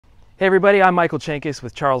Hey everybody, I'm Michael Chankis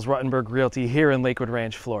with Charles Ruttenberg Realty here in Lakewood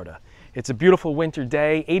Ranch, Florida. It's a beautiful winter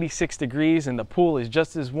day, 86 degrees, and the pool is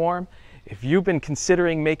just as warm. If you've been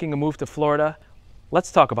considering making a move to Florida,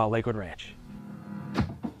 let's talk about Lakewood Ranch.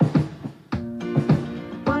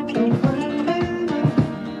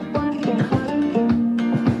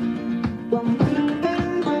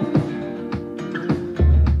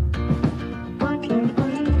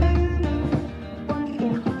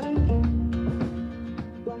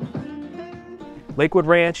 Lakewood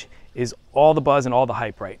Ranch is all the buzz and all the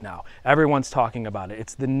hype right now. Everyone's talking about it.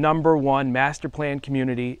 It's the #1 master plan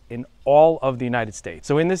community in all of the United States.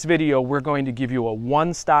 So in this video, we're going to give you a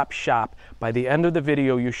one-stop shop. By the end of the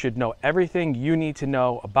video, you should know everything you need to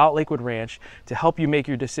know about Lakewood Ranch to help you make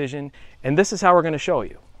your decision. And this is how we're going to show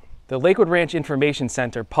you. The Lakewood Ranch Information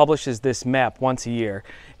Center publishes this map once a year,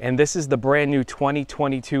 and this is the brand new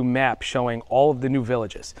 2022 map showing all of the new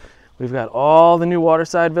villages. We've got all the new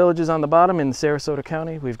Waterside villages on the bottom in Sarasota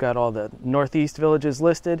County. We've got all the northeast villages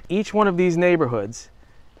listed. Each one of these neighborhoods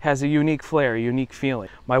has a unique flair, a unique feeling.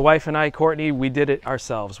 My wife and I, Courtney, we did it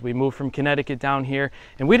ourselves. We moved from Connecticut down here,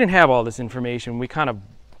 and we didn't have all this information. We kind of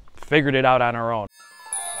figured it out on our own.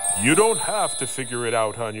 You don't have to figure it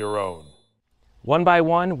out on your own. One by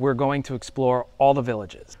one, we're going to explore all the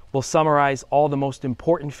villages. We'll summarize all the most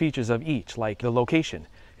important features of each, like the location,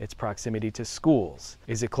 its proximity to schools.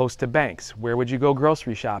 Is it close to banks? Where would you go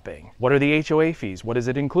grocery shopping? What are the HOA fees? What does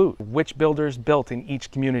it include? Which builders built in each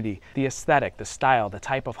community? The aesthetic, the style, the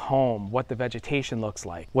type of home, what the vegetation looks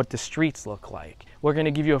like, what the streets look like. We're going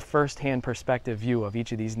to give you a first-hand perspective view of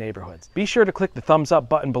each of these neighborhoods. Be sure to click the thumbs up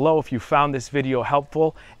button below if you found this video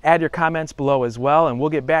helpful. Add your comments below as well, and we'll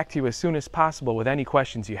get back to you as soon as possible with any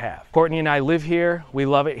questions you have. Courtney and I live here, we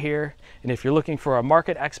love it here, and if you're looking for a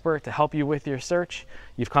market expert to help you with your search,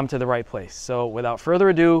 you've come to the right place. So without further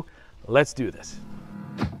ado, let's do this.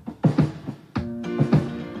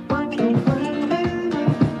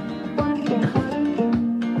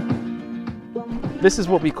 This is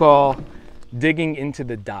what we call digging into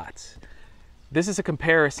the dots. This is a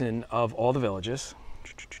comparison of all the villages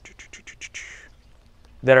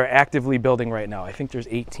that are actively building right now. I think there's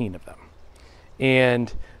 18 of them.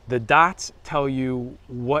 And the dots tell you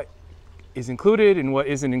what is included and what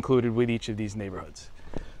isn't included with each of these neighborhoods.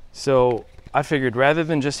 So I figured rather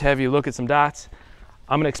than just have you look at some dots,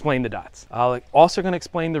 I'm going to explain the dots. I'm also going to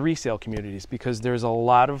explain the resale communities because there's a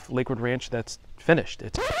lot of Lakewood Ranch that's finished.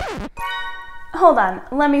 Hold on,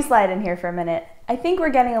 let me slide in here for a minute. I think we're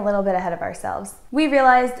getting a little bit ahead of ourselves. We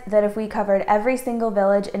realized that if we covered every single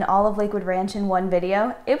village in all of Lakewood Ranch in one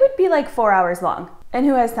video, it would be like 4 hours long. And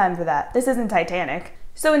who has time for that? This isn't Titanic.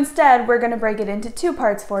 So instead, we're going to break it into 2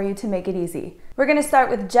 parts for you to make it easy. We're going to start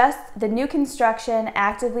with just the new construction,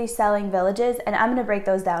 actively selling villages, and I'm going to break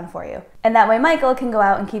those down for you. And that way Michael can go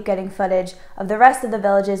out and keep getting footage of the rest of the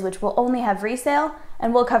villages, which will only have resale,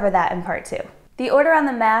 and we'll cover that in part 2. The order on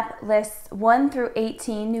the map lists 1 through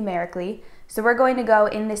 18 numerically, so we're going to go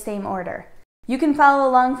in the same order. You can follow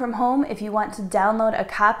along from home. If you want to download a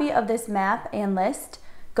copy of this map and list,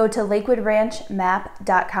 go to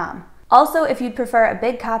lakewoodranchmap.com. Also, if you'd prefer a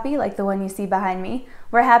big copy like the one you see behind me,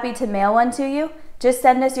 we're happy to mail one to you. Just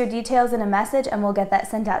send us your details in a message and we'll get that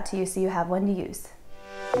sent out to you so you have one to use.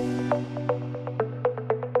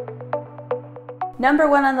 Number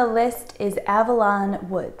 1 on the list is Avalon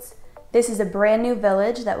Woods. This is a brand new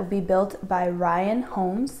village that will be built by Ryan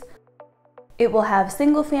Homes. It will have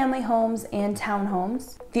single-family homes and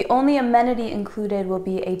townhomes. The only amenity included will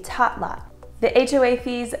be a tot lot. The HOA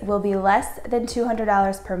fees will be less than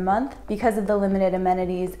 $200 per month because of the limited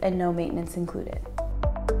amenities and no maintenance included.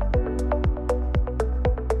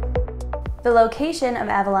 The location of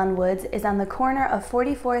Avalon Woods is on the corner of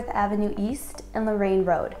 44th Avenue East and Lorraine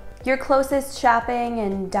Road. Your closest shopping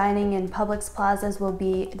and dining and Publix plazas will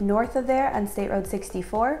be north of there on State Road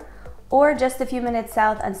 64 or just a few minutes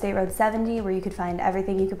south on State Road 70 where you could find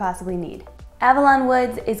everything you could possibly need. Avalon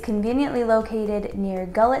Woods is conveniently located near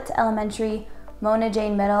Gullett Elementary, Mona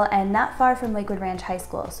Jane Middle, and not far from Lakewood Ranch High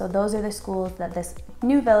School, so those are the schools that this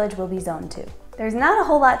new village will be zoned to. There's not a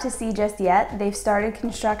whole lot to see just yet. They've started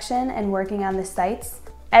construction and working on the sites.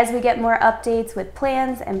 As we get more updates with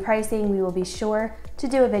plans and pricing, we will be sure to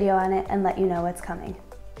do a video on it and let you know what's coming.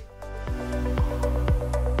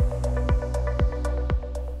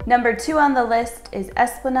 Number 2 on the list is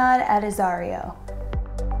Esplanade at Azario.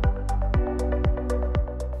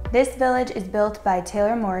 This village is built by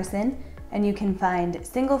Taylor Morrison, and you can find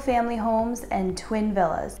single-family homes and twin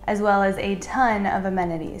villas, as well as a ton of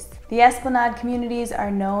amenities. The Esplanade communities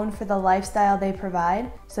are known for the lifestyle they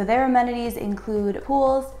provide, so their amenities include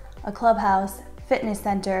pools, a clubhouse, fitness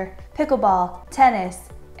center, pickleball, tennis,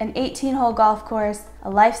 an 18-hole golf course, a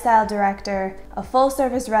lifestyle director, a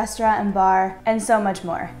full-service restaurant and bar, and so much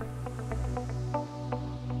more.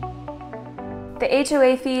 The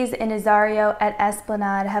HOA fees in Azario at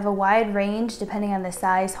Esplanade have a wide range depending on the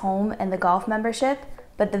size home and the golf membership,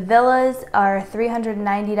 but the villas are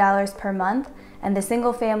 $390 per month, and the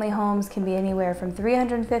single-family homes can be anywhere from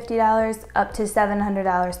 $350 up to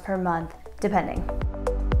 $700 per month, depending.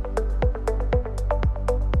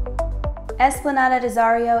 Esplanade at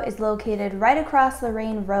Azario is located right across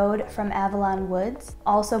Lorraine Road from Avalon Woods,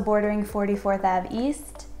 also bordering 44th Ave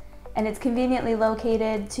East, and it's conveniently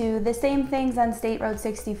located to the same things on State Road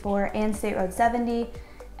 64 and State Road 70,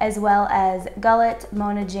 as well as Gullet,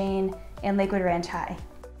 Mona Jane, and Lakewood Ranch High.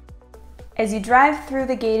 As you drive through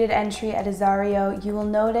the gated entry at Azario, you will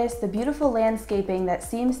notice the beautiful landscaping that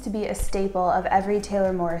seems to be a staple of every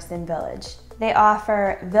Taylor Morrison village. They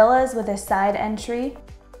offer villas with a side entry,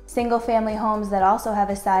 single-family homes that also have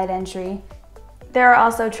a side entry. There are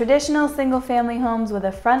also traditional single-family homes with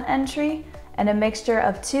a front entry and a mixture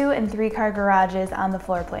of 2- and 3-car garages on the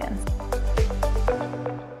floor plans.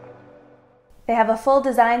 They have a full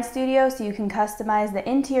design studio so you can customize the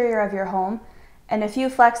interior of your home, and a few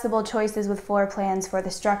flexible choices with floor plans for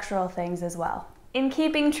the structural things as well. In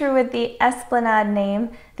keeping true with the Esplanade name,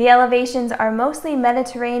 the elevations are mostly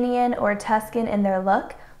Mediterranean or Tuscan in their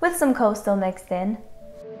look, with some coastal mixed in.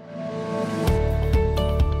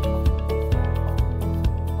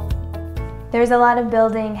 There's a lot of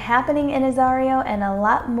building happening in Azario and a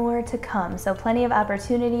lot more to come, so plenty of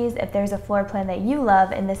opportunities if there's a floor plan that you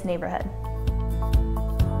love in this neighborhood.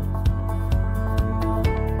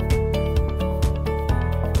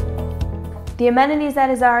 The amenities at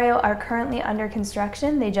Azario are currently under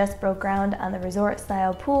construction. They just broke ground on the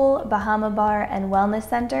resort-style pool, Bahama Bar, and wellness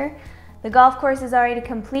center. The golf course is already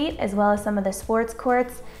complete, as well as some of the sports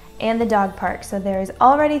courts and the dog park, so there's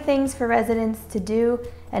already things for residents to do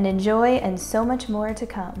and enjoy, and so much more to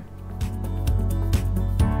come.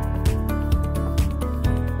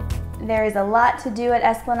 There is a lot to do at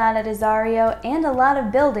Esplanade at Azario and a lot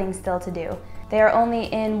of building still to do. They are only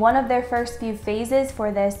in one of their first few phases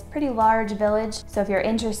for this pretty large village, so if you're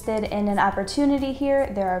interested in an opportunity here,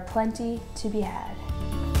 there are plenty to be had.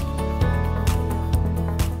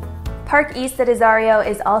 Park East at Azario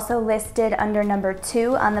is also listed under number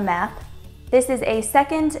 2 on the map. This is a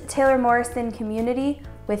second Taylor Morrison community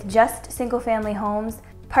with just single-family homes.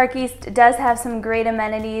 Park East does have some great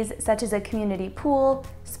amenities such as a community pool,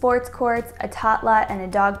 sports courts, a tot lot, and a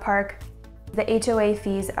dog park. The HOA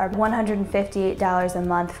fees are $158 a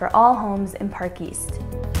month for all homes in Park East.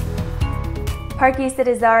 Park East at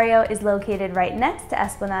Azario is located right next to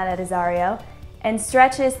Esplanade at Azario and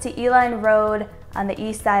stretches to Eline Road on the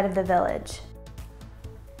east side of the village.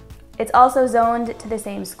 It's also zoned to the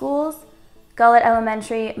same schools, Gullet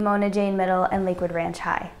Elementary, Mona Jane Middle, and Lakewood Ranch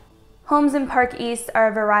High. Homes in Park East are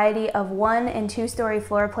a variety of 1- and 2-story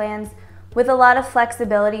floor plans with a lot of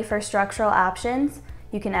flexibility for structural options.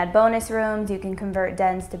 You can add bonus rooms, you can convert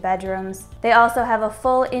dens to bedrooms. They also have a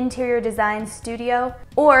full interior design studio,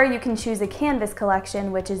 or you can choose a canvas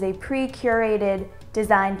collection, which is a pre-curated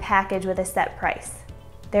design package with a set price.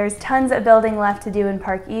 There's tons of building left to do in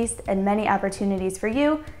Park East and many opportunities for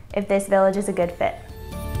you if this village is a good fit.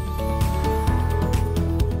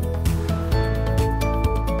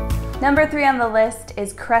 Number 3 on the list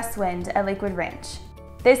is Crestwind at Lakewood Ranch.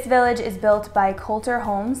 This village is built by Coulter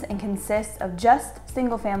Homes and consists of just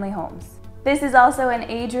single-family homes. This is also an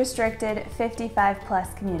age-restricted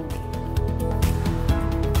 55+ community.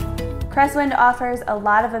 Crestwind offers a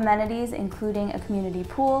lot of amenities, including a community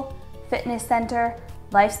pool, fitness center,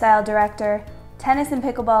 lifestyle director, tennis and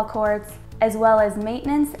pickleball courts, as well as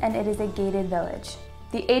maintenance, and it is a gated village.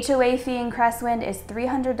 The HOA fee in Crestwind is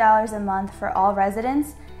 $300 a month for all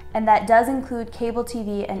residents, and that does include cable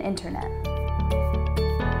TV and internet.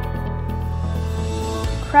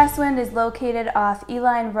 Crestwind is located off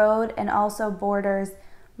Eline Road and also borders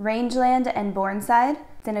Rangeland and Bourneside.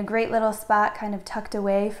 It's in a great little spot kind of tucked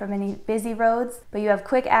away from any busy roads, but you have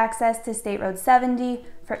quick access to State Road 70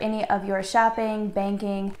 for any of your shopping,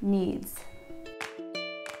 banking needs.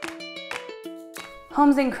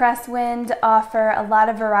 Homes in Crestwind offer a lot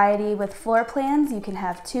of variety with floor plans. You can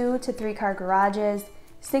have 2- to 3-car garages,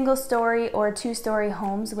 single-story or 2-story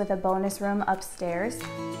homes with a bonus room upstairs.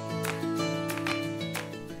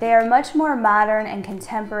 They are much more modern and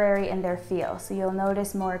contemporary in their feel, so you'll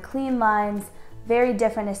notice more clean lines, very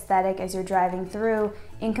different aesthetic as you're driving through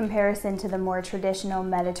in comparison to the more traditional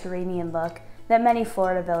Mediterranean look that many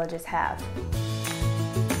Florida villages have.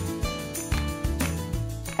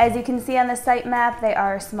 As you can see on the site map, they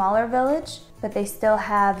are a smaller village, but they still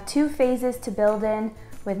have 2 phases to build in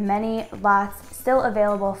with many lots still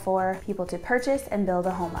available for people to purchase and build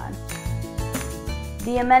a home on.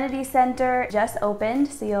 The amenity center just opened,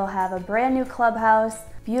 so you'll have a brand new clubhouse,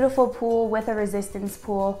 beautiful pool with a resistance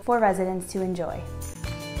pool for residents to enjoy.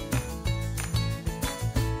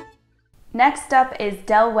 Next up is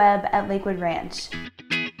Del Webb at Lakewood Ranch.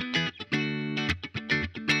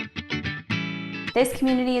 This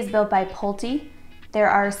community is built by Pulte. There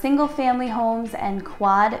are single-family homes and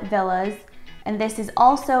quad villas, and this is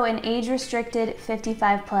also an age-restricted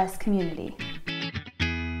 55-plus community.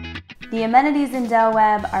 The amenities in Del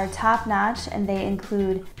Webb are top-notch, and they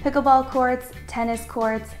include pickleball courts, tennis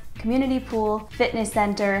courts, community pool, fitness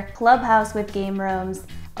center, clubhouse with game rooms,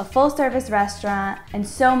 a full-service restaurant, and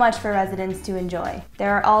so much for residents to enjoy.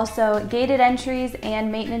 There are also gated entries,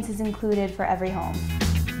 and maintenance is included for every home.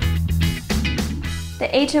 The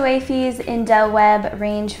HOA fees in Del Webb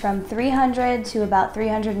range from $300 to about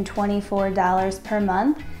 $324 per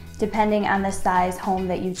month, depending on the size home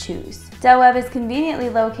that you choose. Del Webb is conveniently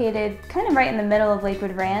located kind of right in the middle of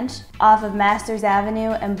Lakewood Ranch, off of Masters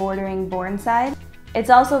Avenue and bordering Bourneside. It's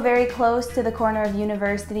also very close to the corner of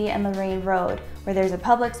University and Lorraine Road, where there's a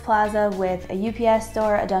Publix Plaza with a UPS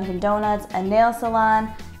store, a Dunkin' Donuts, a nail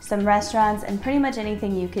salon, some restaurants, and pretty much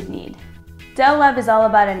anything you could need. Del Webb is all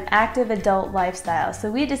about an active adult lifestyle,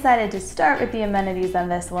 so we decided to start with the amenities on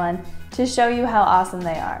this one to show you how awesome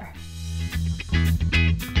they are.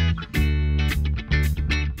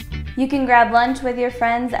 You can grab lunch with your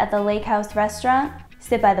friends at the Lake House restaurant,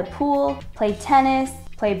 sit by the pool, play tennis,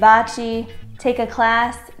 play bocce, take a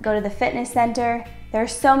class, go to the fitness center. There are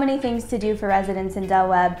so many things to do for residents in Del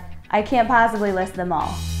Webb. I can't possibly list them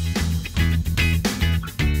all.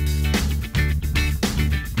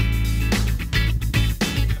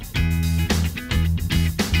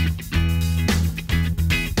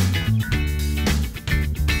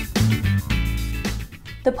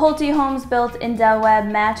 The Pulte homes built in Del Webb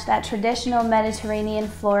match that traditional Mediterranean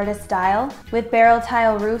Florida style, with barrel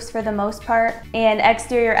tile roofs for the most part, and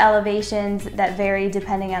exterior elevations that vary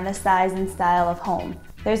depending on the size and style of home.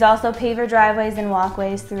 There's also paver driveways and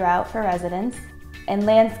walkways throughout for residents, and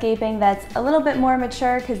landscaping that's a little bit more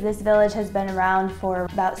mature because this village has been around for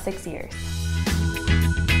about 6 years.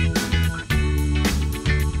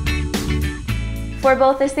 For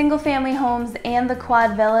both the single-family homes and the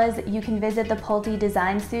quad villas, you can visit the Pulte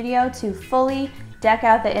Design Studio to fully deck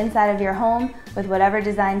out the inside of your home with whatever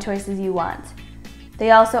design choices you want.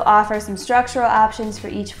 They also offer some structural options for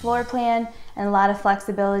each floor plan and a lot of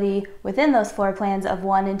flexibility within those floor plans of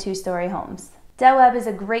 1- and 2-story homes. Del Webb is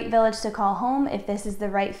a great village to call home if this is the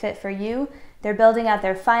right fit for you. They're building out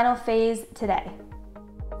their final phase today.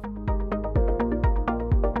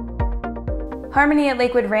 Harmony at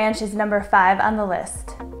Lakewood Ranch is number 5 on the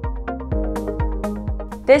list.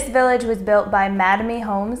 This village was built by Madame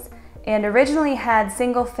Homes and originally had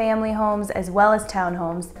single-family homes as well as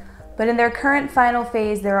townhomes, but in their current final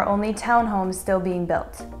phase, there are only townhomes still being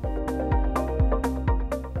built.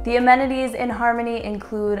 The amenities in Harmony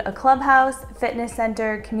include a clubhouse, fitness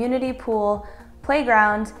center, community pool,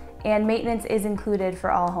 playground, and maintenance is included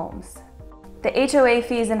for all homes. The HOA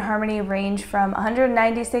fees in Harmony range from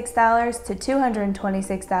 $196 to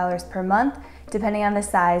 $226 per month, depending on the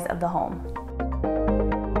size of the home.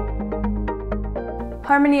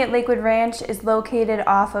 Harmony at Lakewood Ranch is located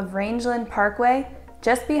off of Rangeland Parkway,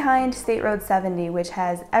 just behind State Road 70, which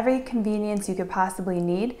has every convenience you could possibly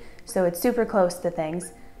need, so it's super close to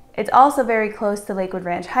things. It's also very close to Lakewood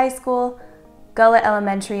Ranch High School, Gullet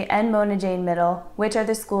Elementary, and Mona Jane Middle, which are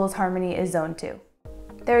the schools Harmony is zoned to.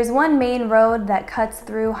 There is one main road that cuts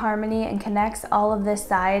through Harmony and connects all of the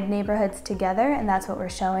side neighborhoods together, and that's what we're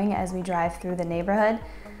showing as we drive through the neighborhood.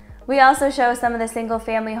 We also show some of the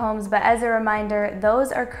single-family homes, but as a reminder,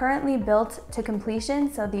 those are currently built to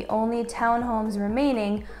completion, so the only townhomes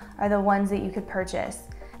remaining are the ones that you could purchase.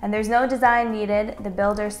 And there's no design needed. The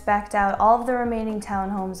builder spec'd out all of the remaining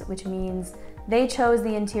townhomes, which means they chose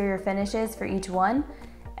the interior finishes for each one,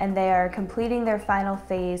 and they are completing their final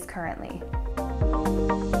phase currently.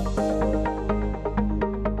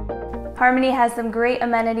 Harmony has some great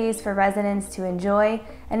amenities for residents to enjoy,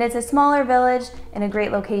 and it's a smaller village in a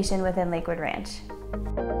great location within Lakewood Ranch.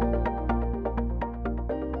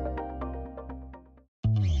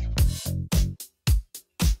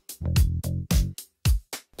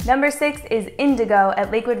 Number 6 is Indigo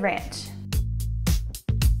at Lakewood Ranch.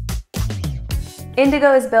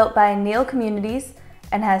 Indigo is built by Neal Communities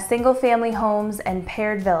and has single-family homes and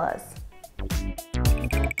paired villas.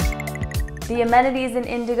 The amenities in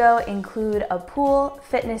Indigo include a pool,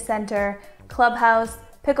 fitness center, clubhouse,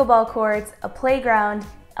 pickleball courts, a playground,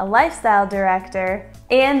 a lifestyle director,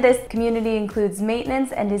 and this community includes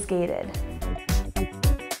maintenance and is gated.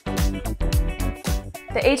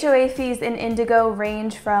 The HOA fees in Indigo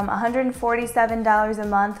range from $147 a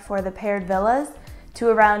month for the paired villas to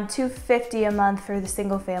around $250 a month for the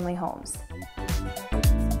single-family homes.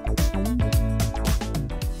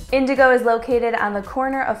 Indigo is located on the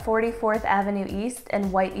corner of 44th Avenue East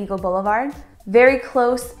and White Eagle Boulevard, very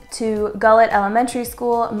close to Gullett Elementary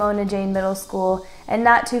School, Mona Jane Middle School, and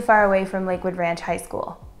not too far away from Lakewood Ranch High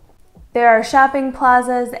School. There are shopping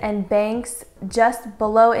plazas and banks just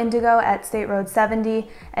below Indigo at State Road 70,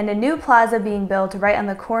 and a new plaza being built right on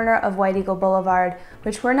the corner of White Eagle Boulevard,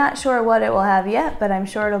 which we're not sure what it will have yet, but I'm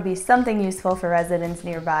sure it'll be something useful for residents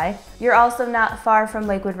nearby. You're also not far from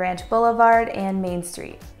Lakewood Ranch Boulevard and Main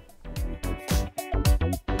Street.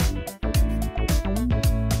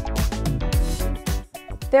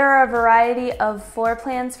 There are a variety of floor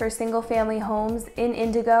plans for single-family homes in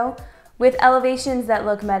Indigo, with elevations that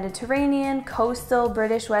look Mediterranean, coastal,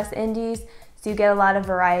 British West Indies, so you get a lot of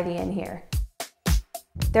variety in here.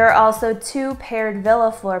 There are also 2 paired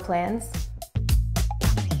villa floor plans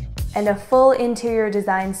and a full interior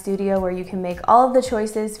design studio where you can make all of the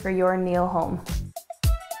choices for your Neil home.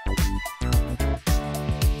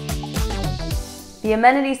 The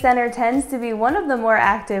amenity center tends to be one of the more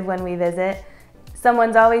active when we visit.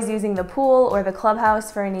 Someone's always using the pool or the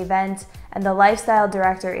clubhouse for an event, and the lifestyle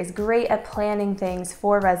director is great at planning things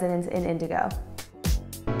for residents in Indigo.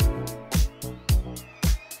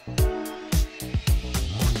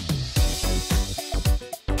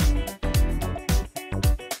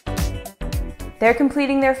 They're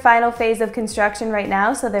completing their final phase of construction right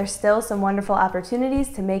now, so there's still some wonderful opportunities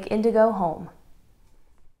to make Indigo home.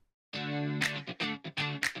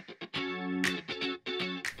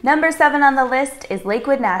 Number 7 on the list is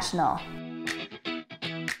Lakewood National.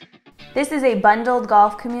 This is a bundled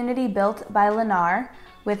golf community built by Lennar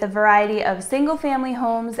with a variety of single-family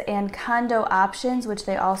homes and condo options, which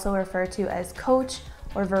they also refer to as coach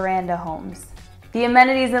or veranda homes. The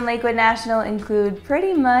amenities in Lakewood National include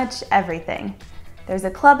pretty much everything. There's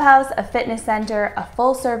a clubhouse, a fitness center, a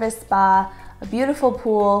full-service spa, a beautiful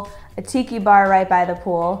pool, a tiki bar right by the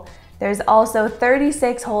pool. There's also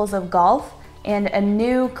 36 holes of golf and a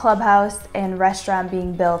new clubhouse and restaurant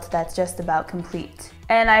being built that's just about complete.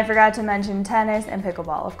 And I forgot to mention tennis and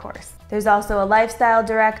pickleball, of course. There's also a lifestyle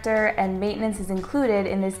director, and maintenance is included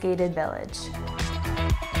in this gated village.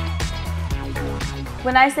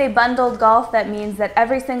 When I say bundled golf, that means that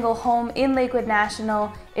every single home in Lakewood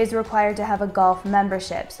National is required to have a golf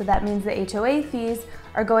membership. So that means the HOA fees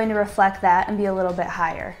are going to reflect that and be a little bit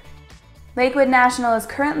higher. Lakewood National is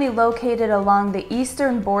currently located along the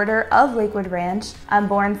eastern border of Lakewood Ranch on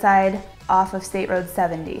Waterside off of State Road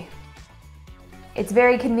 70. It's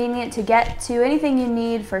very convenient to get to anything you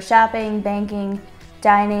need for shopping, banking,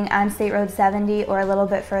 dining on State Road 70 or a little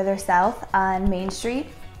bit further south on Main Street.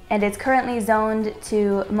 And it's currently zoned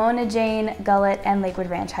to Mona Jane, Gullett, and Lakewood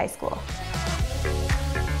Ranch High School.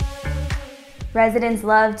 Residents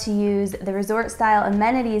love to use the resort-style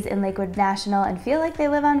amenities in Lakewood National and feel like they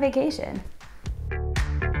live on vacation.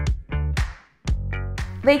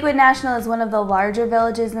 Lakewood National is one of the larger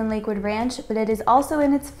villages in Lakewood Ranch, but it is also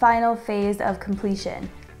in its final phase of completion.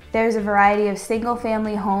 There's a variety of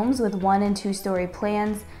single-family homes with 1- and 2-story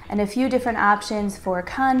plans and a few different options for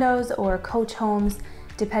condos or coach homes,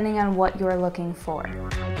 depending on what you're looking for.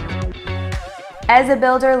 As a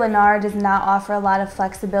builder, Lennar does not offer a lot of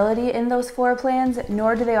flexibility in those floor plans,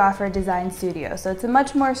 nor do they offer a design studio. So it's a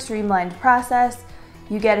much more streamlined process.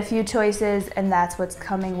 You get a few choices, and that's what's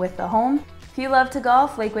coming with the home. If you love to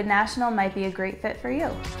golf, Lakewood National might be a great fit for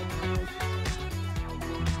you.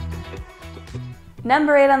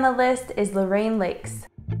 Number 8 on the list is Lorraine Lakes.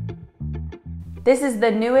 This is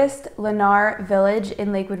the newest Lennar village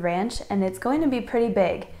in Lakewood Ranch, and it's going to be pretty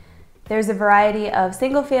big. There's a variety of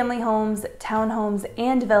single-family homes, townhomes,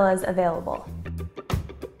 and villas available.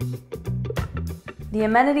 The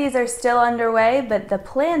amenities are still underway, but the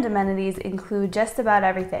planned amenities include just about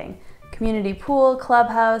everything. Community pool,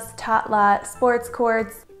 clubhouse, tot lot, sports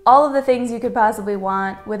courts, all of the things you could possibly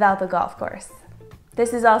want without the golf course.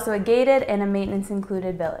 This is also a gated and a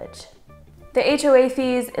maintenance-included village. The HOA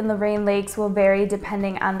fees in Lorraine Lakes will vary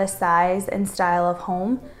depending on the size and style of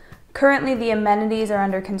home. Currently, the amenities are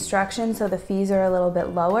under construction, so the fees are a little bit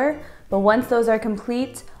lower, but once those are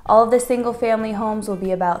complete, all of the single-family homes will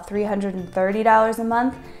be about $330 a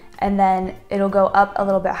month, and then it'll go up a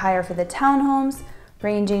little bit higher for the townhomes,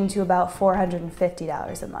 ranging to about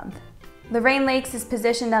 $450 a month. Lorraine Lakes is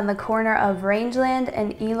positioned on the corner of Rangeland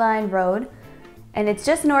and Eline Road, and it's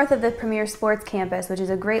just north of the Premier Sports Campus, which is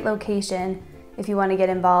a great location. if you want to get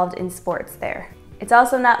involved in sports there. It's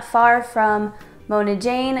also not far from Mona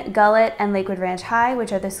Jane, Gullet, and Lakewood Ranch High,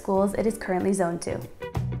 which are the schools it is currently zoned to.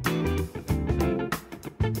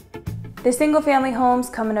 The single-family homes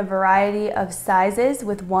come in a variety of sizes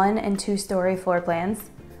with 1- and 2-story floor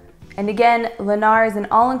plans. And again, Lennar is an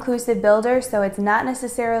all-inclusive builder, so it's not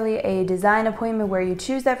necessarily a design appointment where you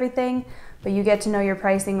choose everything, but you get to know your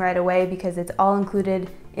pricing right away because it's all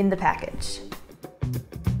included in the package.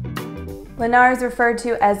 Lennar is referred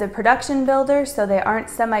to as a production builder, so they aren't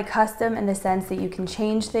semi-custom in the sense that you can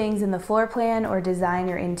change things in the floor plan or design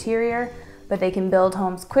your interior, but they can build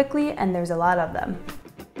homes quickly, and there's a lot of them.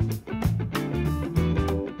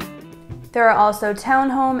 There are also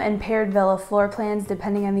townhome and paired villa floor plans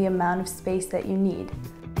depending on the amount of space that you need.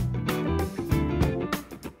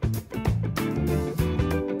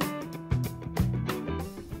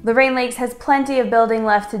 Lorraine Lakes has plenty of building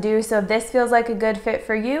left to do, so if this feels like a good fit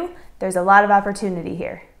for you, there's a lot of opportunity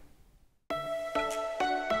here.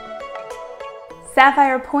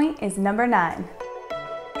 Sapphire Point is number 9.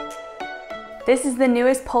 This is the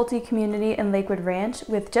newest Pulte community in Lakewood Ranch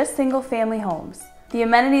with just single-family homes. The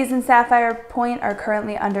amenities in Sapphire Point are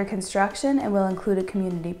currently under construction and will include a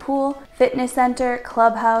community pool, fitness center,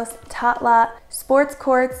 clubhouse, tot lot, sports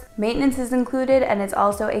courts, maintenance is included, and it's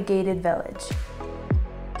also a gated village.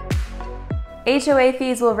 HOA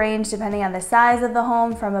fees will range depending on the size of the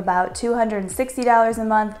home from about $260 a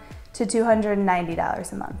month to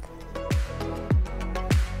 $290 a month.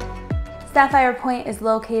 Sapphire Point is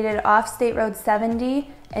located off State Road 70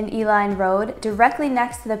 and Eline Road, directly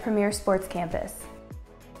next to the Premier Sports Campus.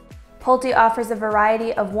 Pulte offers a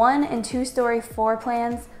variety of 1- and 2-story floor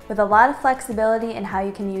plans with a lot of flexibility in how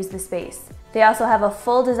you can use the space. They also have a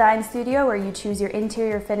full design studio where you choose your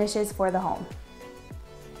interior finishes for the home.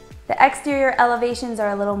 The exterior elevations are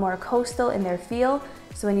a little more coastal in their feel,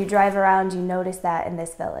 so when you drive around, you notice that in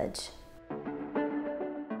this village.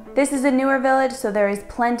 This is a newer village, so there is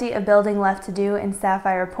plenty of building left to do in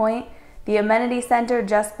Sapphire Point. The amenity center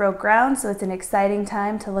just broke ground, so it's an exciting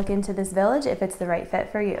time to look into this village if it's the right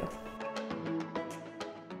fit for you.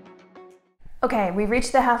 Okay, we've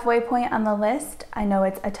reached the halfway point on the list. I know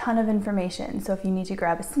it's a ton of information, so if you need to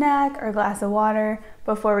grab a snack or a glass of water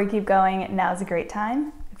before we keep going, now's a great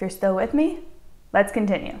time. If you're still with me, let's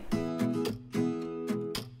continue.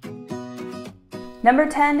 Number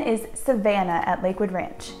 10 is Savannah at Lakewood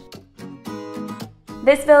Ranch.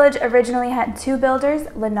 This village originally had 2 builders,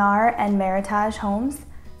 Lennar and Meritage Homes.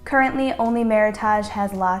 Currently, only Meritage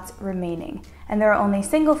has lots remaining, and there are only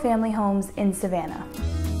single-family homes in Savannah.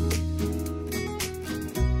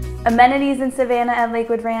 Amenities in Savannah at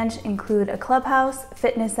Lakewood Ranch include a clubhouse,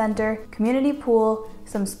 fitness center, community pool,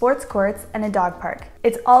 some sports courts, and a dog park.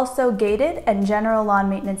 It's also gated and general lawn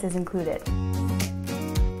maintenance is included.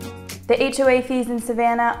 The HOA fees in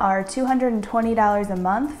Savannah are $220 a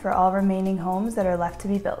month for all remaining homes that are left to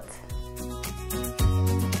be built.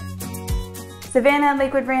 Savannah at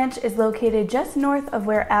Lakewood Ranch is located just north of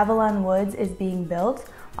where Avalon Woods is being built,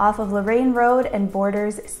 off of Lorraine Road and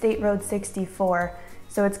borders State Road 64,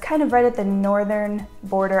 so it's kind of right at the northern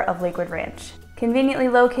border of Lakewood Ranch. Conveniently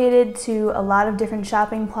located to a lot of different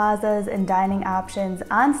shopping plazas and dining options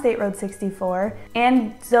on State Road 64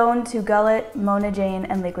 and zoned to Gullet, Mona Jane,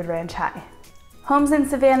 and Lakewood Ranch High. Homes in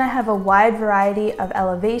Savannah have a wide variety of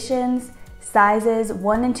elevations, sizes,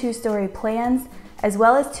 1- and 2-story plans, as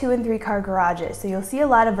well as 2- and 3-car garages, so you'll see a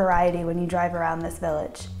lot of variety when you drive around this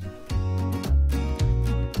village.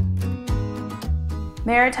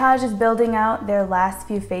 Meritage is building out their last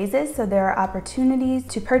few phases, so there are opportunities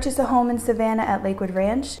to purchase a home in Savannah at Lakewood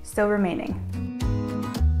Ranch still remaining.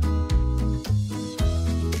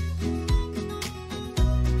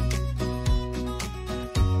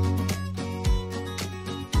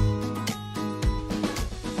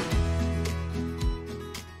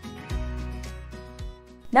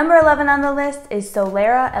 Number 11 on the list is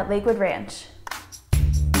Solera at Lakewood Ranch.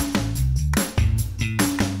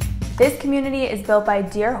 This community is built by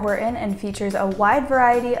D.R. Horton and features a wide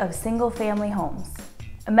variety of single-family homes.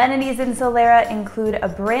 Amenities in Solera include a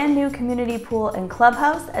brand new community pool and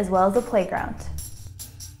clubhouse, as well as a playground.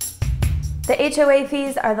 The HOA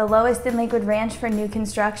fees are the lowest in Lakewood Ranch for new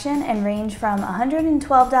construction and range from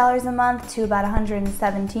 $112 a month to about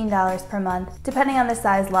 $117 per month, depending on the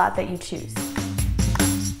size lot that you choose.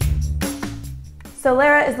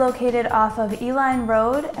 Solera is located off of Eline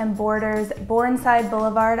Road and borders Waterside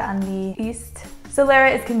Boulevard on the east.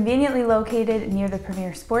 Solera is conveniently located near the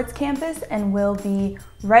Premier Sports Campus and will be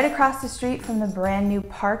right across the street from the brand new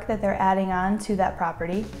park that they're adding on to that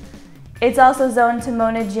property. It's also zoned to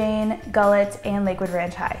Mona Jane, Gullet, and Lakewood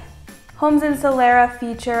Ranch High. Homes in Solera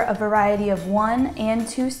feature a variety of 1- and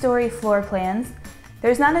 2-story floor plans.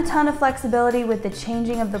 There's not a ton of flexibility with the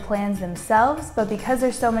changing of the plans themselves, but because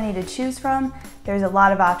there's so many to choose from, there's a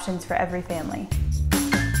lot of options for every family.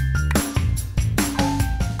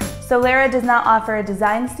 Solera does not offer a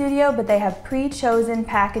design studio, but they have pre-chosen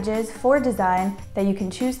packages for design that you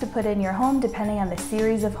can choose to put in your home depending on the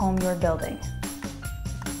series of home you're building.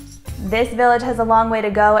 This village has a long way to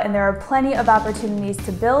go, and there are plenty of opportunities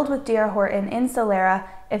to build with D.R. Horton in Solera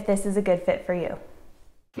if this is a good fit for you.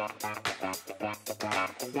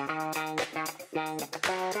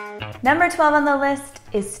 Number 12 on the list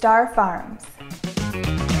is Star Farms.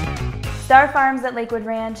 Star Farms at Lakewood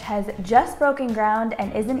Ranch has just broken ground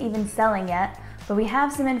and isn't even selling yet, but we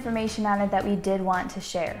have some information on it that we did want to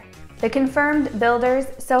share. The confirmed builders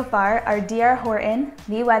so far are D.R. Horton,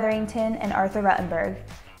 Lee Wetherington, and Arthur Ruttenberg.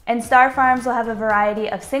 And Star Farms will have a variety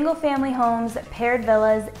of single-family homes, paired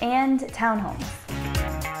villas, and townhomes.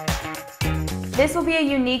 This will be a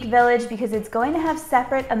unique village because it's going to have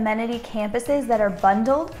separate amenity campuses that are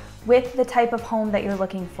bundled with the type of home that you're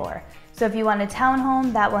looking for. So if you want a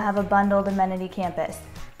townhome, that will have a bundled amenity campus.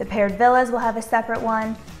 The paired villas will have a separate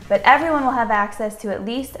one, but everyone will have access to at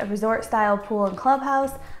least a resort-style pool and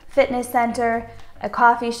clubhouse, fitness center, a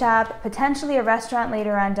coffee shop, potentially a restaurant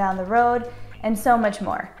later on down the road, and so much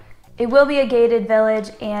more. It will be a gated village,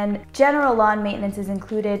 and general lawn maintenance is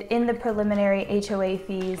included in the preliminary HOA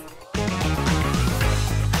fees.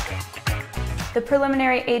 The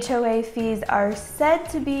preliminary HOA fees are said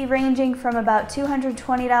to be ranging from about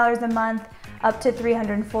 $220 a month up to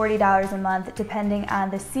 $340 a month, depending on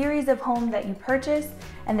the series of homes that you purchase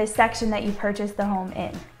and the section that you purchase the home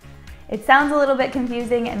in. It sounds a little bit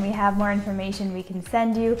confusing, and we have more information we can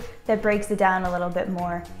send you that breaks it down a little bit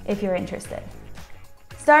more if you're interested.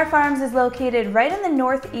 Star Farms is located right in the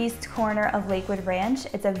northeast corner of Lakewood Ranch.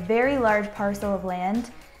 It's a very large parcel of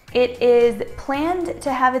land. It is planned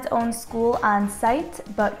to have its own school on site,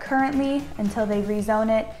 but currently, until they rezone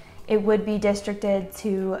it, it would be districted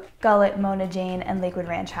to Gullet, Mona Jane, and Lakewood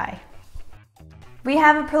Ranch High. We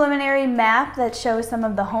have a preliminary map that shows some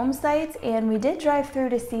of the home sites, and we did drive through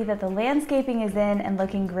to see that the landscaping is in and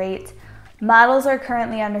looking great. Models are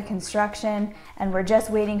currently under construction, and we're just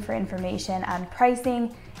waiting for information on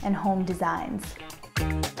pricing and home designs.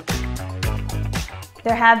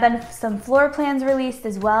 There have been some floor plans released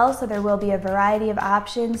as well, so there will be a variety of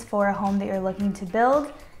options for a home that you're looking to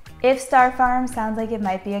build, if Star Farm sounds like it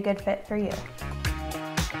might be a good fit for you.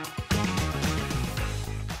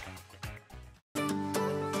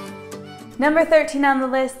 Number 13 on the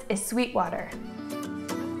list is Sweetwater.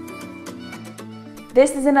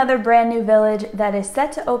 This is another brand new village that is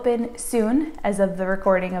set to open soon, as of the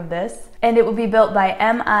recording of this, and it will be built by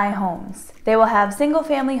MI Homes. They will have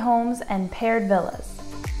single-family homes and paired villas.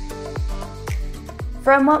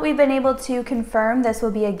 From what we've been able to confirm, this will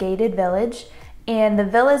be a gated village, and the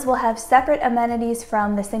villas will have separate amenities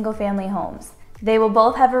from the single-family homes. They will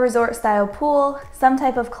both have a resort-style pool, some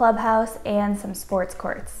type of clubhouse, and some sports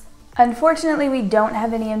courts. Unfortunately, we don't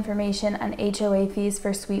have any information on HOA fees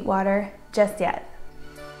for Sweetwater just yet.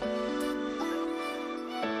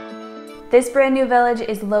 This brand new village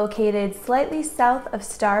is located slightly south of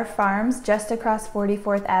Star Farms, just across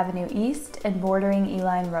 44th Avenue East and bordering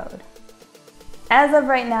Eline Road. As of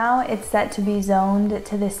right now, it's set to be zoned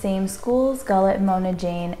to the same schools, Gullet, Mona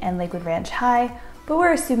Jane, and Lakewood Ranch High, but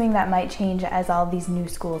we're assuming that might change as all these new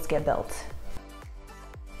schools get built.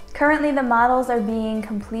 Currently, the models are being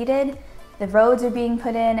completed, the roads are being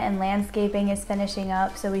put in, and landscaping is finishing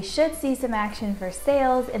up, so we should see some action for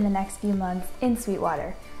sales in the next few months in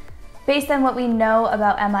Sweetwater. Based on what we know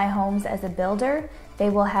about MI Homes as a builder, they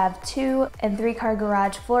will have 2- and 3-car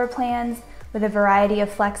garage floor plans with a variety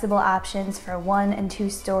of flexible options for 1- and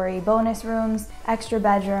 2-story bonus rooms, extra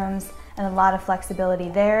bedrooms, and a lot of flexibility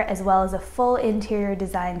there, as well as a full interior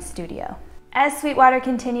design studio. As Sweetwater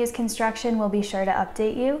continues construction, we'll be sure to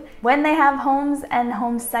update you. When they have homes and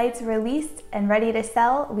home sites released and ready to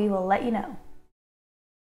sell, we will let you know.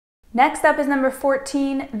 Next up is number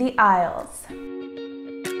 14, The Isles.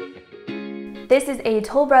 This is a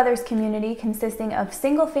Toll Brothers community consisting of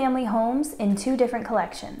single-family homes in 2 different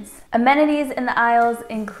collections. Amenities in the Isles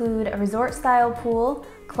include a resort-style pool,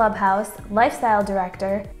 clubhouse, lifestyle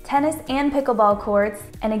director, tennis and pickleball courts,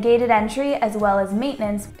 and a gated entry, as well as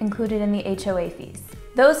maintenance included in the HOA fees.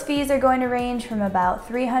 Those fees are going to range from about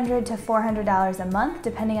 $300 to $400 a month,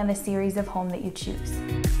 depending on the series of home that you choose.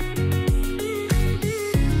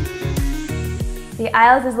 The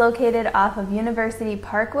Isles is located off of University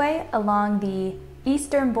Parkway along the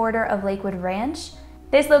eastern border of Lakewood Ranch.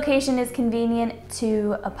 This location is convenient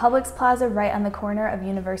to a Publix plaza right on the corner of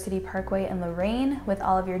University Parkway and Lorraine with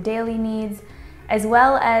all of your daily needs, as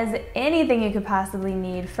well as anything you could possibly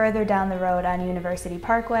need further down the road on University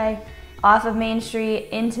Parkway, off of Main Street,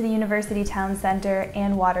 into the University Town Center,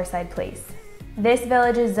 and Waterside Place. This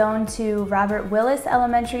village is zoned to Robert Willis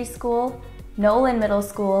Elementary School, Nolan Middle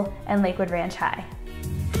School, and Lakewood Ranch High.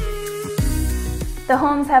 The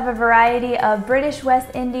homes have a variety of British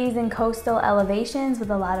West Indies and coastal elevations with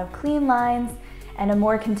a lot of clean lines and a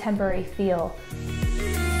more contemporary feel.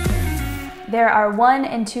 There are 1-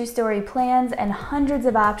 and 2-story plans and hundreds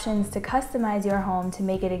of options to customize your home to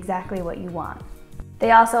make it exactly what you want.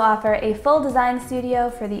 They also offer a full design studio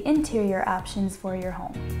for the interior options for your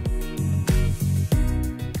home.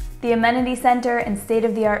 The amenity center and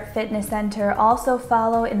state-of-the-art fitness center also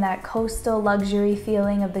follow in that coastal luxury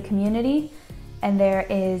feeling of the community, and there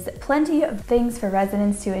is plenty of things for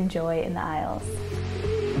residents to enjoy in the aisles.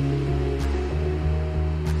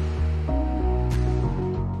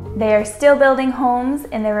 They are still building homes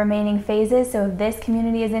in their remaining phases, so if this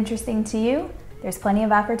community is interesting to you, there's plenty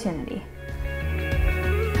of opportunity.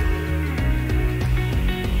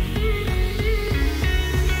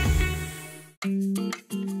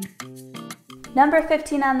 Number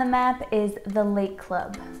 15 on the map is the Lake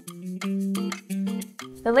Club.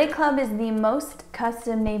 The Lake Club is the most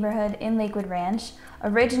custom neighborhood in Lakewood Ranch.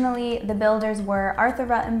 Originally, the builders were Arthur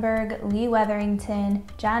Ruttenberg, Lee Weatherington,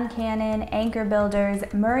 John Cannon, Anchor Builders,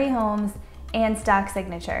 Murray Homes, and Stock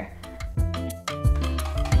Signature.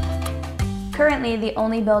 Currently, the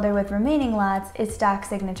only builder with remaining lots is Stock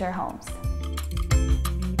Signature Homes.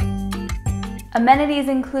 Amenities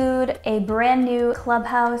include a brand new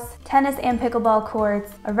clubhouse, tennis and pickleball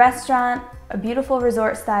courts, a restaurant, a beautiful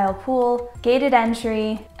resort-style pool, gated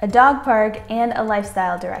entry, a dog park, and a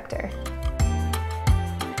lifestyle director.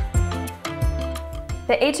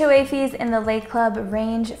 The HOA fees in the Lake Club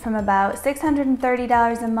range from about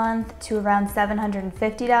 $630 a month to around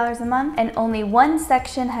 $750 a month, and only one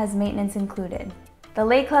section has maintenance included. The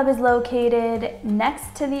Lake Club is located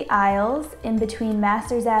next to the aisles in between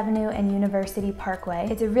Masters Avenue and University Parkway.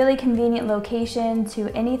 It's a really convenient location to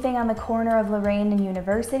anything on the corner of Lorraine and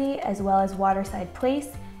University, as well as Waterside Place,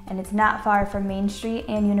 and it's not far from Main Street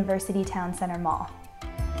and University Town Center Mall.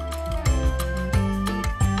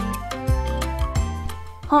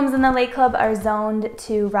 Homes in the Lake Club are zoned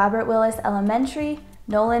to Robert Willis Elementary,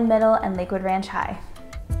 Nolan Middle, and Lakewood Ranch High.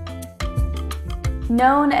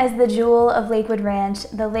 Known as the jewel of Lakewood Ranch,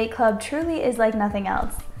 the Lake Club truly is like nothing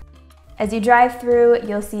else. As you drive through,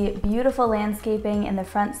 you'll see beautiful landscaping in the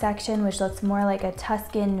front section, which looks more like a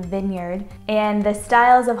Tuscan vineyard, and the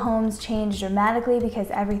styles of homes change dramatically because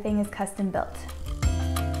everything is custom built.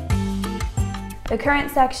 The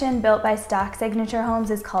current section built by Stock Signature Homes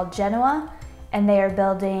is called Genoa, and they are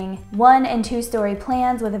building 1- and 2-story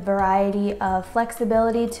plans with a variety of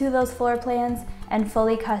flexibility to those floor plans and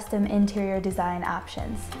fully custom interior design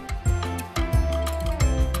options.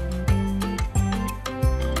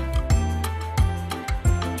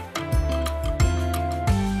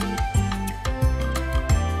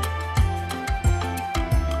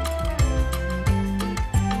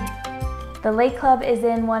 The Lake Club is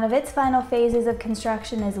in one of its final phases of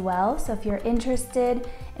construction as well, so if you're interested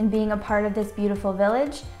in being a part of this beautiful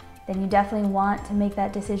village, then you definitely want to make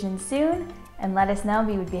that decision soon and let us know.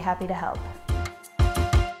 We would be happy to help.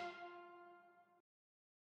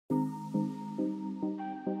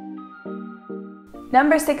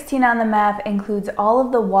 Number 16 on the map includes all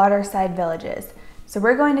of the Waterside villages. So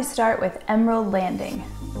we're going to start with Emerald Landing.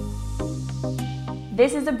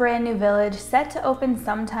 This is a brand new village set to open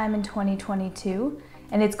sometime in 2022,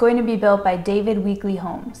 and it's going to be built by David Weekley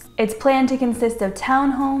Homes. It's planned to consist of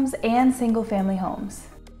townhomes and single-family homes.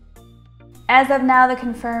 As of now, the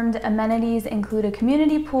confirmed amenities include a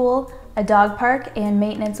community pool, a dog park, and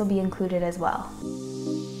maintenance will be included as well.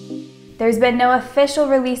 There's been no official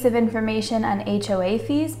release of information on HOA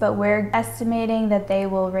fees, but we're estimating that they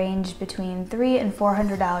will range between $300 and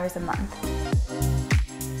 $400 a month.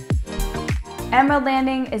 Emerald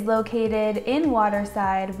Landing is located in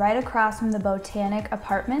Waterside, right across from the Botanic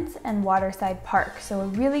Apartments and Waterside Park, so a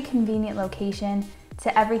really convenient location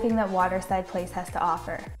to everything that Waterside Place has to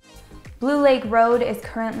offer. Blue Lake Road is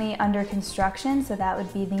currently under construction, so that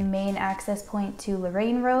would be the main access point to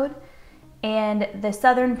Lorraine Road. And the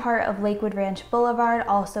southern part of Lakewood Ranch Boulevard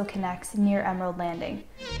also connects near Emerald Landing.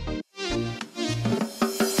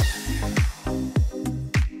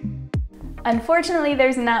 Unfortunately,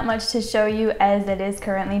 there's not much to show you as it is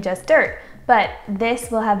currently just dirt, but this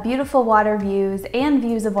will have beautiful water views and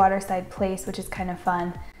views of Waterside Place, which is kind of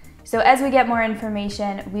fun. So as we get more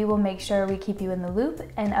information, we will make sure we keep you in the loop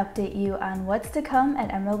and update you on what's to come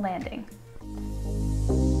at Emerald Landing.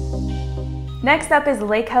 Next up is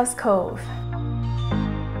Lake House Cove.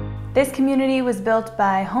 This community was built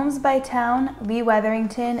by Homes by Town, Lee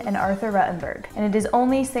Weatherington, and Arthur Ruttenberg, and it is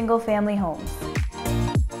only single-family homes.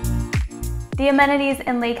 The amenities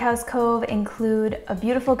in Lake House Cove include a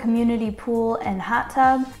beautiful community pool and hot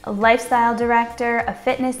tub, a lifestyle director, a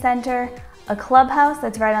fitness center, a clubhouse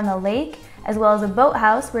that's right on the lake, as well as a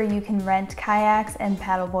boathouse where you can rent kayaks and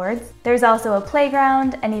paddle boards. There's also a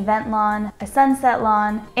playground, an event lawn, a sunset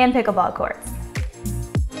lawn, and pickleball courts.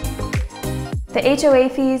 The HOA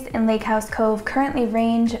fees in Lake House Cove currently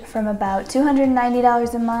range from about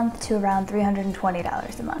 $290 a month to around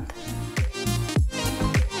 $320 a month.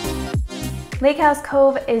 Lake House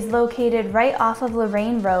Cove is located right off of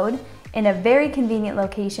Lorraine Road in a very convenient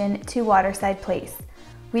location to Waterside Place.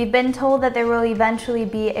 We've been told that there will eventually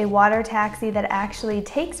be a water taxi that actually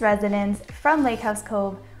takes residents from Lake House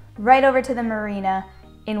Cove right over to the marina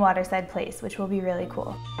in Waterside Place, which will be really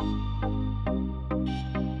cool.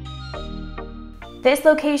 This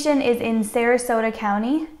location is in Sarasota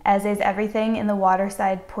County, as is everything in the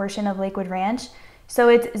Waterside portion of Lakewood Ranch. So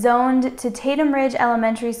it's zoned to Tatum Ridge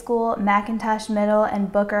Elementary School, McIntosh Middle, and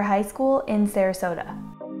Booker High School in Sarasota.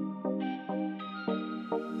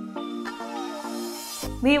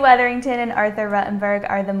 Lee Weatherington and Arthur Ruttenberg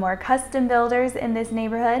are the more custom builders in this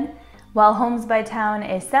neighborhood, while Homes by Town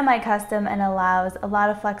is semi-custom and allows a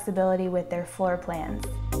lot of flexibility with their floor plans.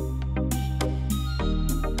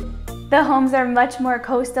 The homes are much more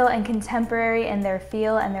coastal and contemporary in their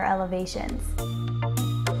feel and their elevations.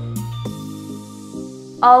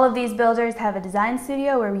 All of these builders have a design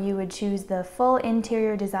studio where you would choose the full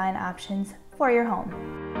interior design options for your home.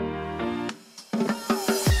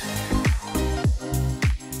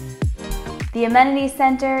 The amenity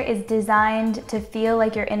center is designed to feel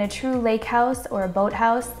like you're in a true lake house or a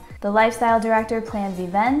boathouse. The lifestyle director plans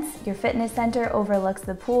events. Your fitness center overlooks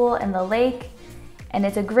the pool and the lake, and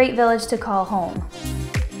it's a great village to call home.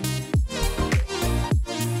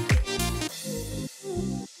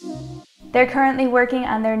 They're currently working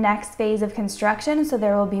on their next phase of construction, so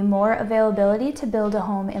there will be more availability to build a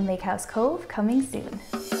home in Lake House Cove coming soon.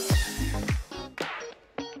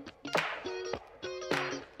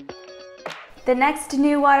 The next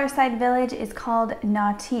new waterside village is called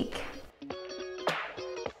Nautique.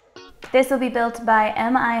 This will be built by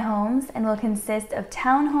MI Homes and will consist of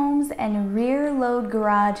townhomes and rear load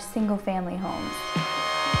garage single-family homes.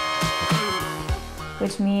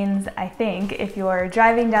 Which means, I think, if you're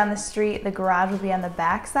driving down the street, the garage will be on the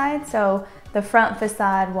back side, so the front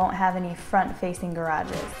facade won't have any front-facing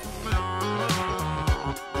garages.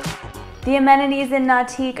 The amenities in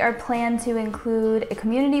Nautique are planned to include a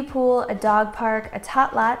community pool, a dog park, a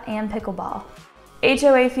tot lot, and pickleball.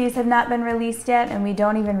 HOA fees have not been released yet, and we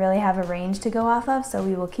don't even really have a range to go off of, so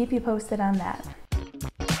we will keep you posted on that.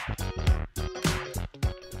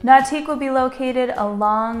 Nautique will be located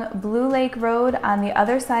along Blue Lake Road on the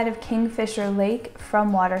other side of Kingfisher Lake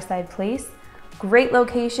from Waterside Place. Great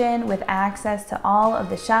location with access to all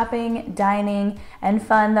of the shopping, dining, and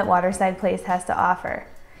fun that Waterside Place has to offer.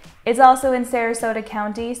 It's also in Sarasota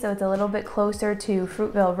County, so it's a little bit closer to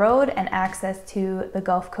Fruitville Road and access to the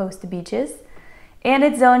Gulf Coast beaches. And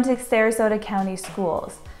it's zoned to Sarasota County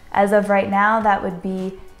schools. As of right now, that would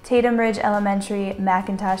be Tatum Ridge Elementary,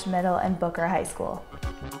 McIntosh Middle, and Booker High School.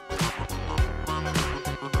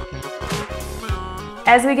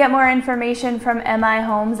 As we get more information from MI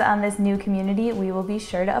Homes on this new community, we will be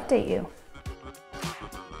sure to update you.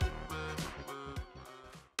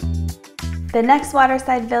 The next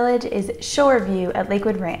waterside village is Shoreview at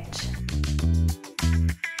Lakewood Ranch.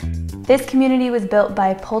 This community was built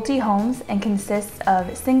by Pulte Homes and consists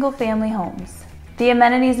of single-family homes. The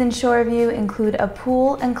amenities in Shoreview include a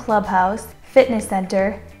pool and clubhouse, fitness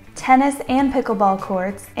center, tennis and pickleball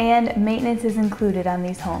courts, and maintenance is included on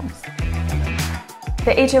these homes.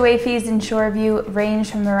 The HOA fees in Shoreview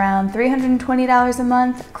range from around $320 a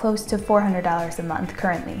month, close to $400 a month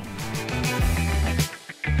currently.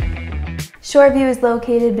 Shoreview is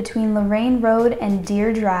located between Lorraine Road and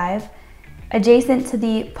Deer Drive, adjacent to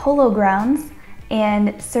the Polo Grounds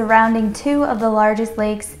and surrounding two of the largest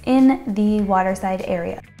lakes in the Waterside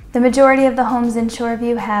area. The majority of the homes in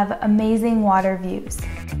Shoreview have amazing water views.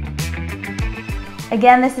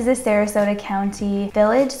 Again, this is a Sarasota County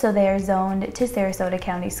village, so they are zoned to Sarasota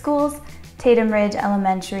County schools, Tatum Ridge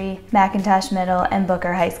Elementary, McIntosh Middle, and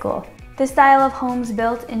Booker High School. The style of homes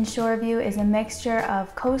built in Shoreview is a mixture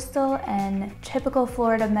of coastal and typical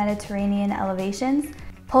Florida Mediterranean elevations.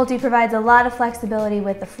 Pulte provides a lot of flexibility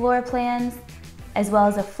with the floor plans, as well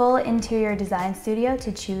as a full interior design studio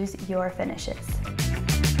to choose your finishes.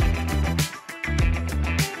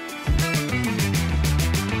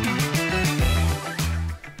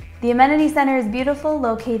 The amenity center is beautiful,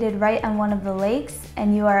 located right on one of the lakes,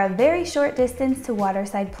 and you are a very short distance to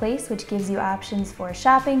Waterside Place, which gives you options for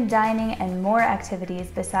shopping, dining, and more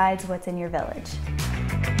activities besides what's in your village.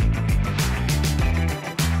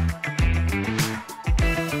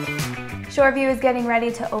 Shoreview is getting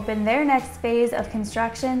ready to open their next phase of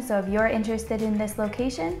construction, so if you're interested in this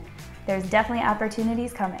location, there's definitely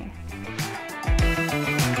opportunities coming.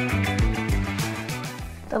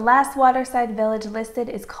 The last Waterside village listed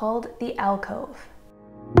is called the Alcove.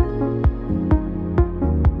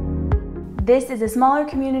 This is a smaller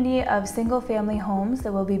community of single-family homes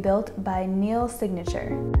that will be built by Neil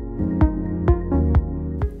Signature.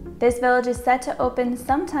 This village is set to open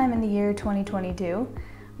sometime in the year 2022.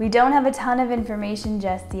 We don't have a ton of information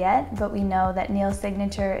just yet, but we know that Neil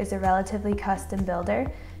Signature is a relatively custom builder,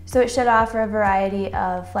 so it should offer a variety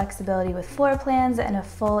of flexibility with floor plans and a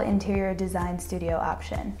full interior design studio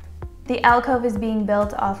option. The Alcove is being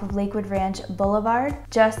built off of Lakewood Ranch Boulevard,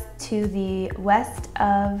 just to the west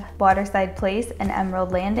of Waterside Place and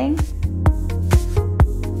Emerald Landing.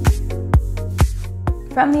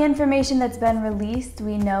 From the information that's been released,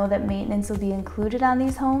 we know that maintenance will be included on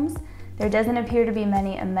these homes. There doesn't appear to be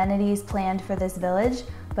many amenities planned for this village,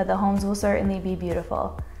 but the homes will certainly be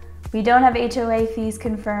beautiful. We don't have HOA fees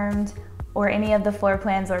confirmed or any of the floor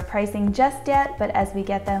plans or pricing just yet, but as we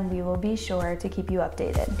get them, we will be sure to keep you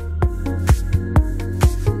updated.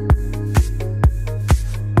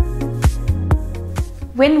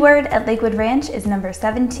 Windward at Lakewood Ranch is number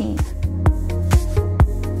 17.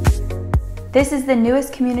 This is the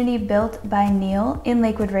newest community built by Neil in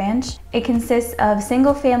Lakewood Ranch. It consists of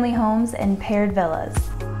single-family homes and paired villas.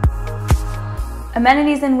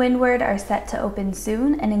 Amenities in Windward are set to open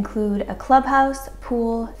soon and include a clubhouse,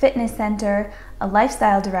 pool, fitness center, a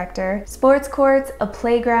lifestyle director, sports courts, a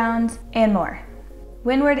playground, and more.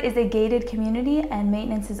 Windward is a gated community and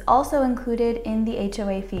maintenance is also included in the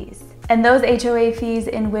HOA fees. And those HOA fees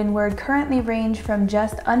in Windward currently range from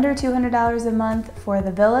just under $200 a month for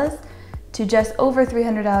the villas to just over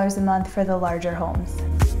 $300 a month for the larger homes.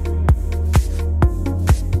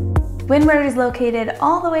 Windward is located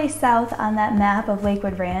all the way south on that map of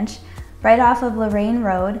Lakewood Ranch, right off of Lorraine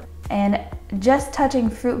Road and just touching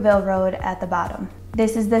Fruitville Road at the bottom.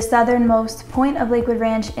 This is the southernmost point of Lakewood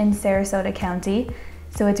Ranch in Sarasota County,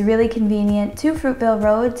 so it's really convenient to Fruitville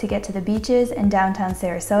Road to get to the beaches in downtown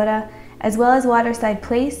Sarasota, as well as Waterside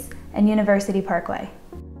Place and University Parkway.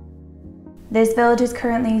 This village is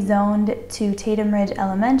currently zoned to Tatum Ridge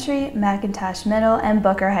Elementary, McIntosh Middle, and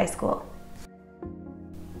Booker High School.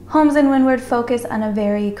 Homes in Windward focus on a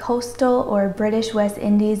very coastal or British West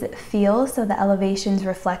Indies feel, so the elevations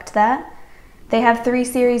reflect that. They have 3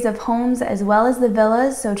 series of homes as well as the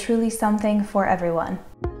villas, so truly something for everyone.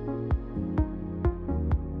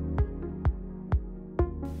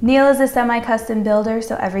 Neil is a semi-custom builder,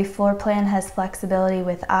 so every floor plan has flexibility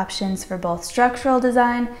with options for both structural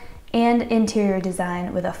design and interior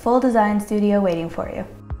design, with a full design studio waiting for you.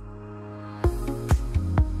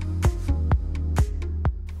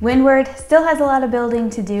 Windward still has a lot of building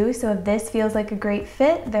to do, so if this feels like a great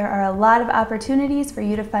fit, there are a lot of opportunities for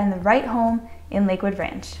you to find the right home in Lakewood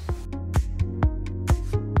Ranch.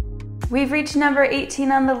 We've reached number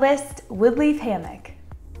 18 on the list, Woodleaf Hammock.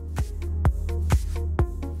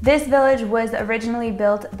 This village was originally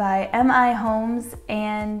built by MI Homes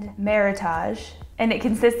and Meritage, and it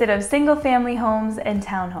consisted of single-family homes and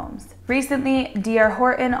townhomes. Recently, D.R.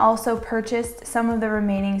 Horton also purchased some of the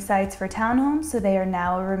remaining sites for townhomes, so they are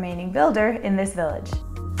now a remaining builder in this village.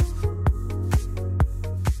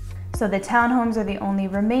 So the townhomes are the only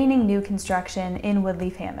remaining new construction in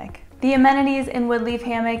Woodleaf Hammock. The amenities in Woodleaf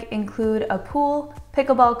Hammock include a pool,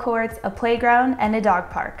 pickleball courts, a playground, and a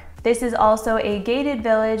dog park. This is also a gated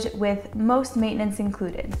village with most maintenance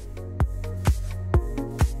included.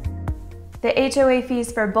 The HOA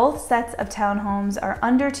fees for both sets of townhomes are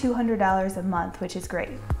under $200 a month, which is great.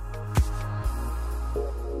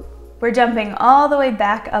 We're jumping all the way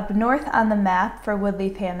back up north on the map for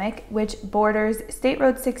Woodleaf Hammock, which borders State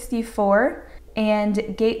Road 64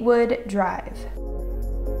 and Gatewood Drive.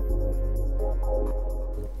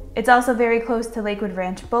 It's also very close to Lakewood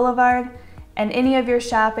Ranch Boulevard, and any of your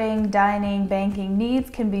shopping, dining, banking needs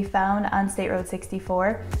can be found on State Road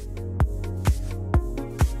 64.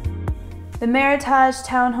 The Meritage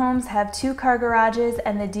townhomes have 2-car garages,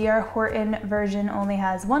 and the D.R. Horton version only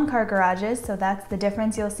has 1-car garages, so that's the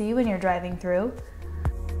difference you'll see when you're driving through.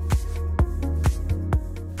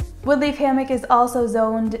 Woodleaf Hammock is also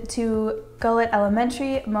zoned to Gullett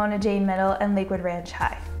Elementary, Mona Jane Middle, and Lakewood Ranch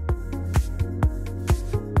High.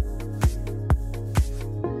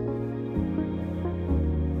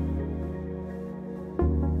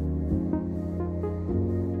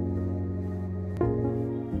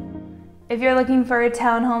 If you're looking for a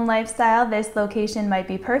townhome lifestyle, this location might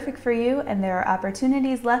be perfect for you, and there are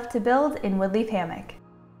opportunities left to build in Woodleaf Hammock.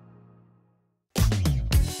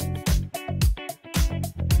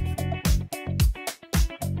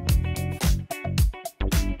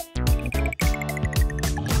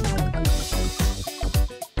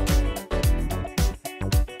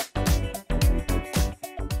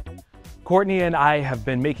 Courtney and I have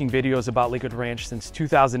been making videos about Lakewood Ranch since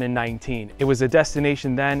 2019. It was a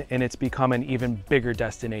destination then, and it's become an even bigger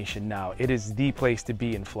destination now. It is the place to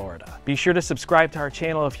be in Florida. Be sure to subscribe to our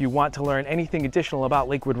channel if you want to learn anything additional about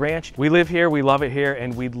Lakewood Ranch. We live here, we love it here,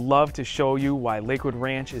 and we'd love to show you why Lakewood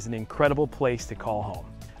Ranch is an incredible place to call home.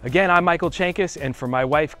 Again, I'm Michael Chankis, and for my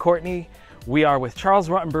wife, Courtney, we are with Charles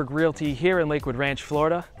Ruttenberg Realty here in Lakewood Ranch,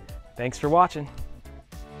 Florida. Thanks for watching.